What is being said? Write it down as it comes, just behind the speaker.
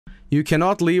You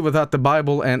cannot leave without the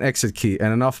Bible and exit key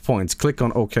and enough points. Click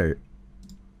on OK.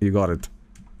 You got it.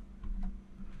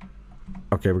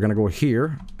 Okay, we're gonna go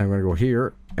here, and we're gonna go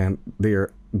here, and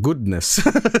there. Goodness.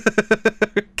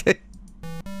 Okay.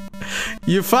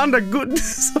 You found a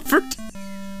goodness of fruit.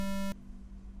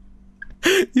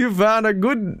 You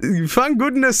found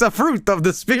goodness, a fruit of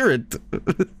the spirit.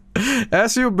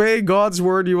 As you obey God's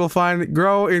word, you will find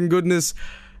grow in goodness.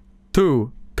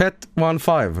 2. Pet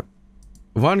 1-5.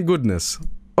 1 goodness.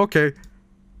 Okay.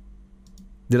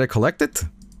 Did I collect it?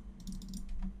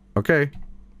 Okay.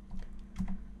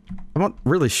 I'm not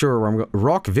really sure where I'm going.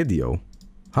 Rock video.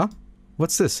 Huh?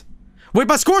 What's this? Wait,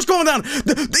 my score's going down!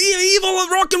 The evil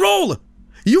of rock and roll!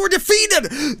 You were defeated!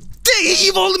 The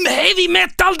evil heavy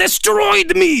metal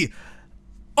destroyed me!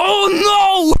 Oh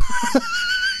no!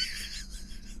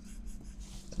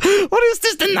 What is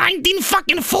this, the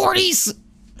 1940s?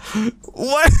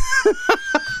 What?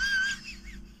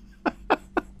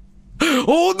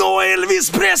 Oh no,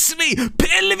 Elvis Presley!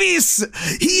 Pelvis!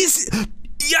 He's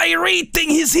gyrating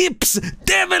his hips!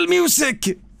 Devil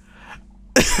music!